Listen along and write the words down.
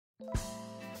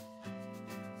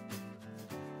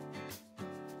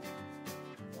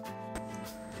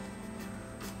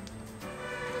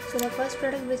So the first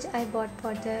product which I bought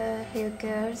for the hair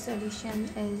care solution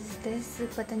is this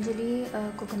Patanjali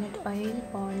coconut oil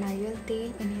or Nariyal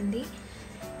Tel in Hindi,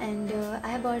 and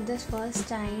I bought this first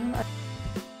time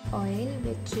oil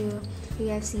which you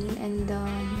have seen in the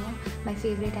my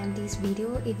favorite empties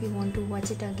video. If you want to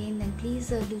watch it again, then please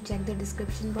do check the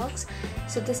description box.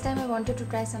 So this time I wanted to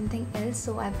try something else,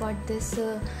 so I bought this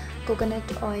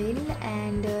coconut oil,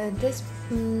 and this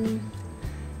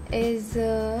is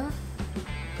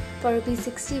for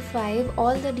 ₹65.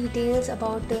 All the details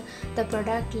about the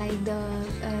product, like the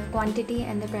quantity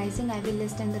and the pricing, I will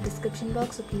list in the description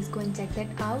box, so please go and check that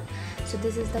out. So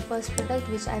this is the first product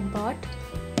which I bought.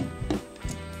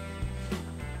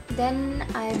 Then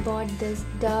I bought this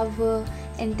Dove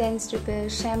Intense Repair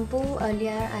shampoo.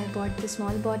 Earlier I bought the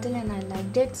small bottle and I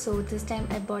liked it, so this time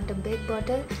I bought a big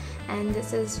bottle, and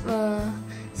this is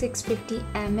 650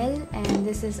 ml, and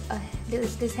this is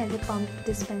this has a pump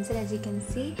dispenser, as you can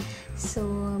see.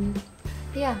 So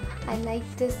yeah, I like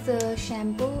this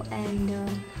shampoo, and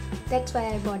that's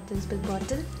why I bought this big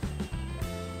bottle.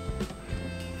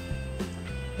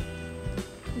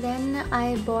 Then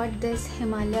I bought this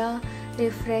Himalya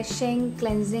refreshing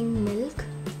cleansing milk,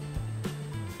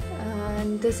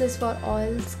 and this is for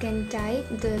all skin type.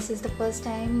 This is the first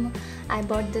time I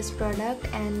bought this product,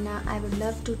 and I would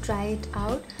love to try it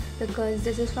out because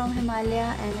this is from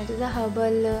Himalya and it is a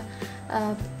herbal,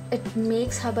 it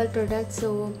makes herbal products,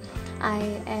 so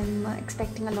I am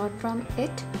expecting a lot from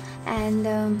it. And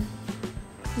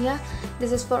yeah,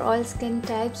 this is for all skin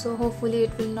types, so hopefully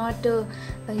it will not give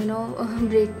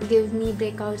me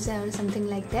breakouts or something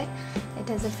like that. It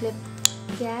has a flip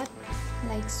cap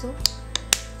like so.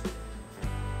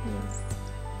 Yes.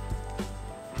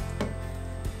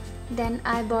 Then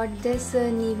I bought this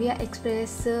Nivea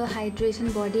Express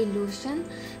Hydration Body Lotion.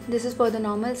 This is for the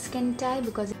normal skin type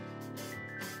because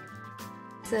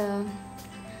it's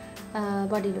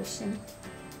body lotion.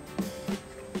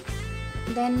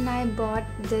 Then I bought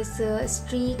this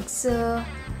Streax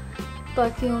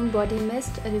perfume body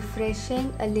mist,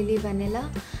 refreshing lily vanilla.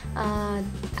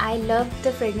 I love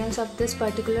the fragrance of this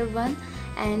particular one,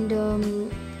 and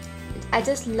I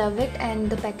just love it, and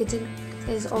the packaging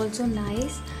is also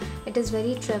nice. It is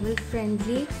very travel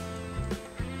friendly,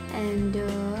 and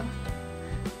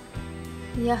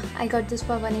yeah, I got this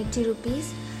for 180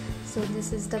 rupees. So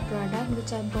this is the product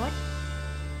which I bought.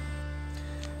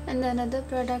 And another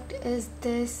product is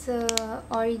this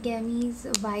Origamy's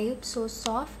Vibe So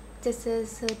Soft. This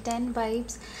is 10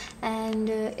 vibes, and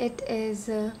it is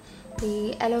the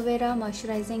aloe vera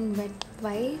moisturizing wet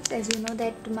wipes. As you know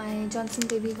that my Johnson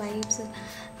Baby Wipes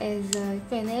is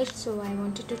finished, so I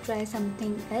wanted to try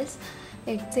something else.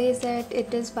 It says that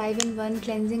it is 5-in-1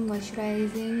 cleansing,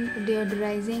 moisturizing,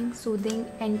 deodorizing, soothing,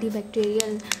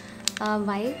 antibacterial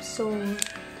wipes. So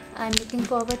I'm looking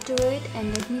forward to it,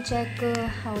 and let me check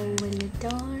how will it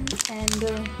turn. And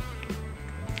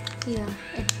yeah,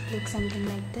 it looks something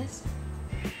like this.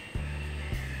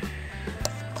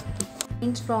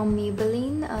 It's from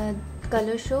Maybelline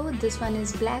Color Show. This one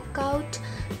is Blackout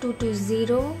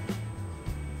 220.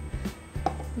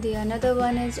 The another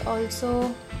one is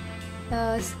also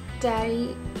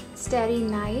Starry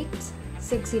Night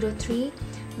 603.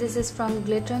 This is from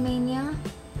Glittermania.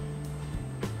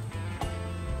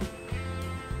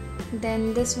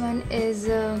 Then this one is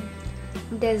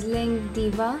Dazzling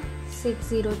Diva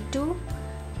 602.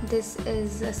 This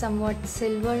is somewhat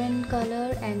silver in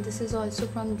color, and this is also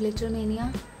from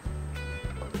Glittermania.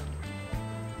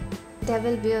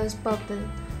 Devil Wears Purple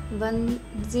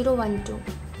 1012.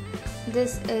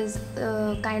 This is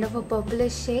kind of a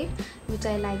purplish shade which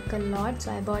I like a lot,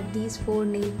 so I bought these 4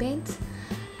 nail paints.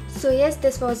 So yes,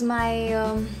 this was my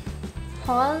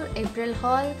April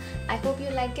haul. I hope you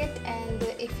like it, and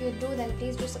if you do, then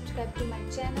please do subscribe to my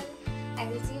channel. I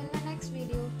will see you in my next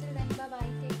video. Till then, bye bye.